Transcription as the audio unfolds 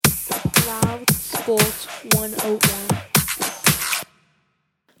Loud Sports 101.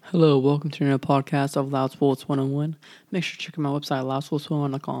 Hello, welcome to another podcast of Loud Sports 101. Make sure to check out my website,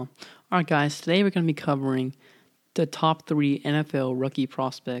 loudsports101.com. Alright guys, today we're going to be covering the top 3 NFL rookie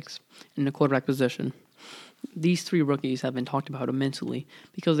prospects in the quarterback position. These 3 rookies have been talked about immensely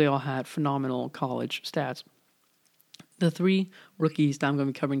because they all had phenomenal college stats. The 3 rookies that I'm going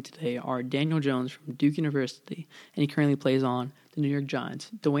to be covering today are Daniel Jones from Duke University, and he currently plays on the New York Giants.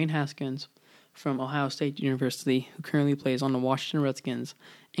 Dwayne Haskins from Ohio State University, who currently plays on the Washington Redskins,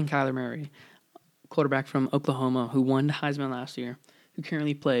 and Kyler Murray, quarterback from Oklahoma, who won the Heisman last year, who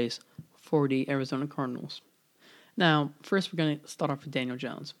currently plays for the Arizona Cardinals. Now, first we're going to start off with Daniel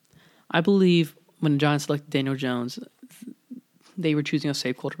Jones. I believe when the Giants selected Daniel Jones, they were choosing a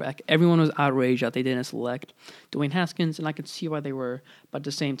safe quarterback. Everyone was outraged that they didn't select Dwayne Haskins, and I could see why they were. But at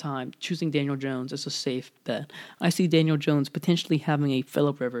the same time, choosing Daniel Jones is a safe bet. I see Daniel Jones potentially having a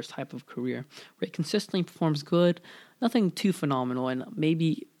Phillip Rivers type of career, where he consistently performs good, nothing too phenomenal, and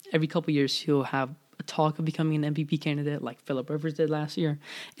maybe every couple years he'll have a talk of becoming an MVP candidate like Phillip Rivers did last year.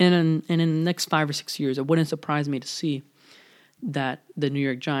 And in the next 5 or 6 years, it wouldn't surprise me to see that the New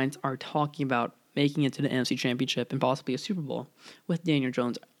York Giants are talking about making it to the NFC Championship and possibly a Super Bowl with Daniel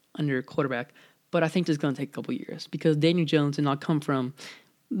Jones under quarterback. But I think this is going to take a couple years because Daniel Jones did not come from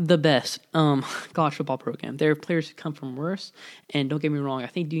the best college football program. There are players who come from worse, and don't get me wrong, I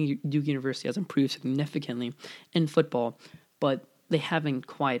think Duke University has improved significantly in football, but they haven't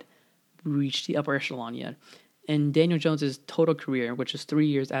quite reached the upper echelon yet. In Daniel Jones' total career, which is 3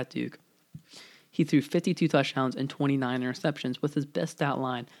 years at Duke, he threw 52 touchdowns and 29 interceptions, with his best stat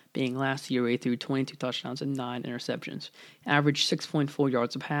line being last year where he threw 22 touchdowns and 9 interceptions. Averaged 6.4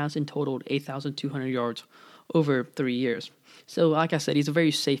 yards a pass and totaled 8,200 yards over 3 years. So, like I said, he's a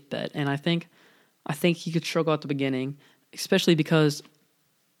very safe bet, and I think he could struggle at the beginning, especially because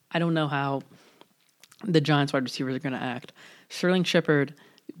I don't know how the Giants wide receivers are going to act. Sterling Shepard,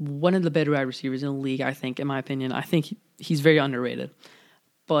 one of the better wide receivers in the league, I think, in my opinion. I think he's very underrated.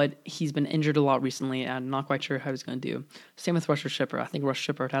 But he's been injured a lot recently, and I'm not quite sure how he's going to do. Same with Russell Shepard. I think Russell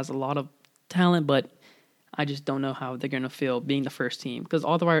Shepard has a lot of talent, but I just don't know how they're going to feel being the first team. Because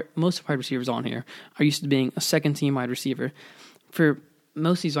most wide receivers on here are used to being a second-team wide receiver. For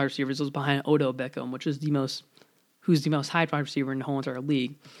most of these wide receivers, it was behind Odell Beckham, who's the most high wide receiver in the whole entire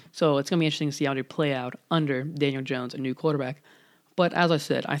league. So it's going to be interesting to see how they play out under Daniel Jones, a new quarterback. But as I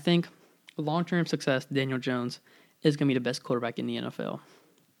said, I think long-term success, Daniel Jones is going to be the best quarterback in the NFL.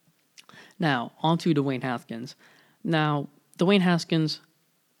 Now, on to Dwayne Haskins. Now, Dwayne Haskins,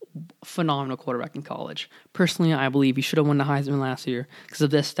 phenomenal quarterback in college. Personally, I believe he should have won the Heisman last year because of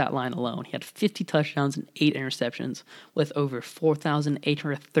this stat line alone. He had 50 touchdowns and 8 interceptions with over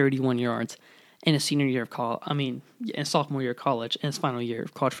 4,831 yards in his senior year of college. In sophomore year of college and his final year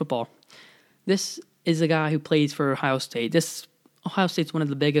of college football. This is a guy who plays for Ohio State. Ohio State's one of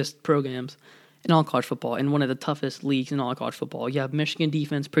the biggest programs in all college football, and one of the toughest leagues in all college football. You have Michigan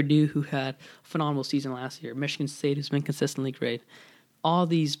defense, Purdue, who had a phenomenal season last year, Michigan State, who's been consistently great. All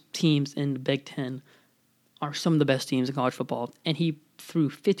these teams in the Big Ten are some of the best teams in college football, and he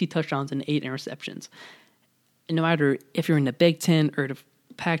threw 50 touchdowns and 8 interceptions. And no matter if you're in the Big Ten or the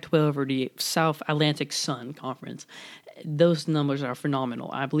Pac-12 or the South Atlantic Sun Conference, those numbers are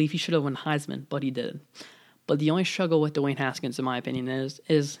phenomenal. I believe he should have won Heisman, but he didn't. But the only struggle with Dwayne Haskins, in my opinion,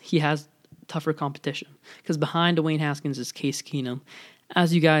 is he has tougher competition, because behind Dwayne Haskins is Case Keenum.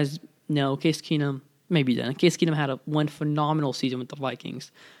 As you guys know, Case Keenum had one phenomenal season with the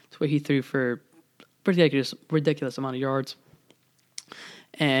Vikings, to where he threw for ridiculous amount of yards,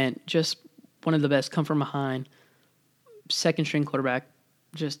 and just one of the best come from behind second string quarterback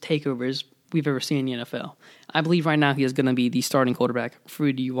just takeovers we've ever seen in the NFL. I believe right now he is going to be the starting quarterback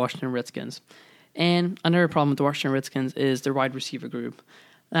for the Washington Redskins. And another problem with the Washington Redskins is their wide receiver group.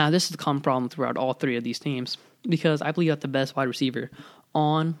 Now, this is a common problem throughout all 3 of these teams, because I believe that the best wide receiver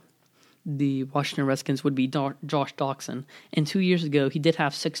on the Washington Redskins would be Josh Doctson. And 2 years ago, he did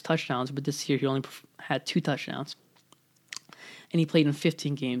have 6 touchdowns, but this year he only had 2 touchdowns. And he played in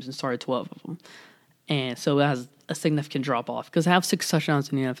 15 games and started 12 of them. And so it has a significant drop-off, because to have 6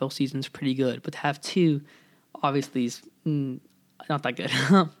 touchdowns in the NFL season is pretty good, but to have 2, obviously, is not that good.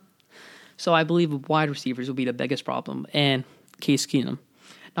 So I believe wide receivers will be the biggest problem, and Case Keenum.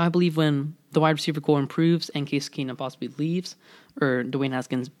 Now, I believe when the wide receiver core improves and Case Keenum possibly leaves, or Dwayne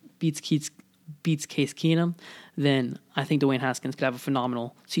Haskins beats Case Keenum, then I think Dwayne Haskins could have a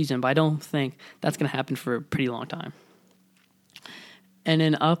phenomenal season, but I don't think that's going to happen for a pretty long time. And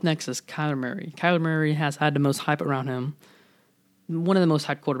then up next is Kyler Murray. Kyler Murray has had the most hype around him, one of the most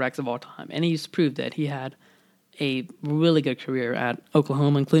hyped quarterbacks of all time, and he's proved that he had a really good career at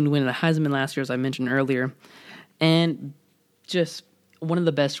Oklahoma, including winning the Heisman last year, as I mentioned earlier, and just one of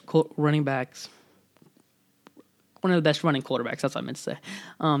the best running backs, one of the best running quarterbacks, that's what I meant to say,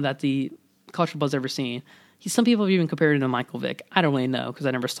 that the college football's ever seen. Some people have even compared him to Michael Vick. I don't really know because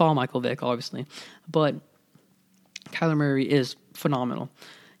I never saw Michael Vick, obviously, but Kyler Murray is phenomenal.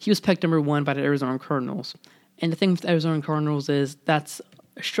 He was picked number 1 by the Arizona Cardinals, and the thing with the Arizona Cardinals is that's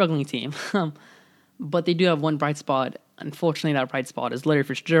a struggling team. But they do have one bright spot. Unfortunately, that bright spot is Larry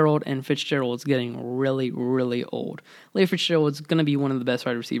Fitzgerald, and Fitzgerald's getting really, really old. Larry Fitzgerald's going to be one of the best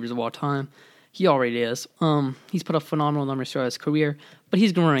wide receivers of all time. He already is. He's put up phenomenal numbers throughout his career, but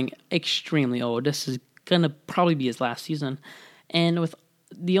he's growing extremely old. This is going to probably be his last season. And with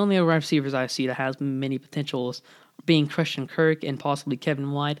the only other wide receivers I see that has many potentials being Christian Kirk and possibly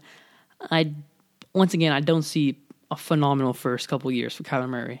Kevin White, I don't see a phenomenal first couple years for Kyler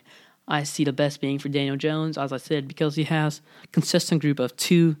Murray. I see the best being for Daniel Jones, as I said, because he has a consistent group of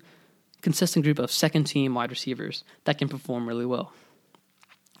second-team wide receivers that can perform really well.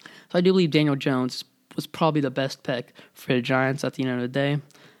 So I do believe Daniel Jones was probably the best pick for the Giants at the end of the day,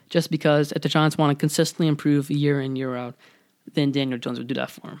 just because if the Giants want to consistently improve year in, year out, then Daniel Jones would do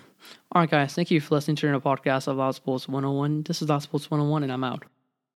that for him. All right, guys, thank you for listening to the podcast of Loud Sports 101. This is Loud Sports 101, and I'm out.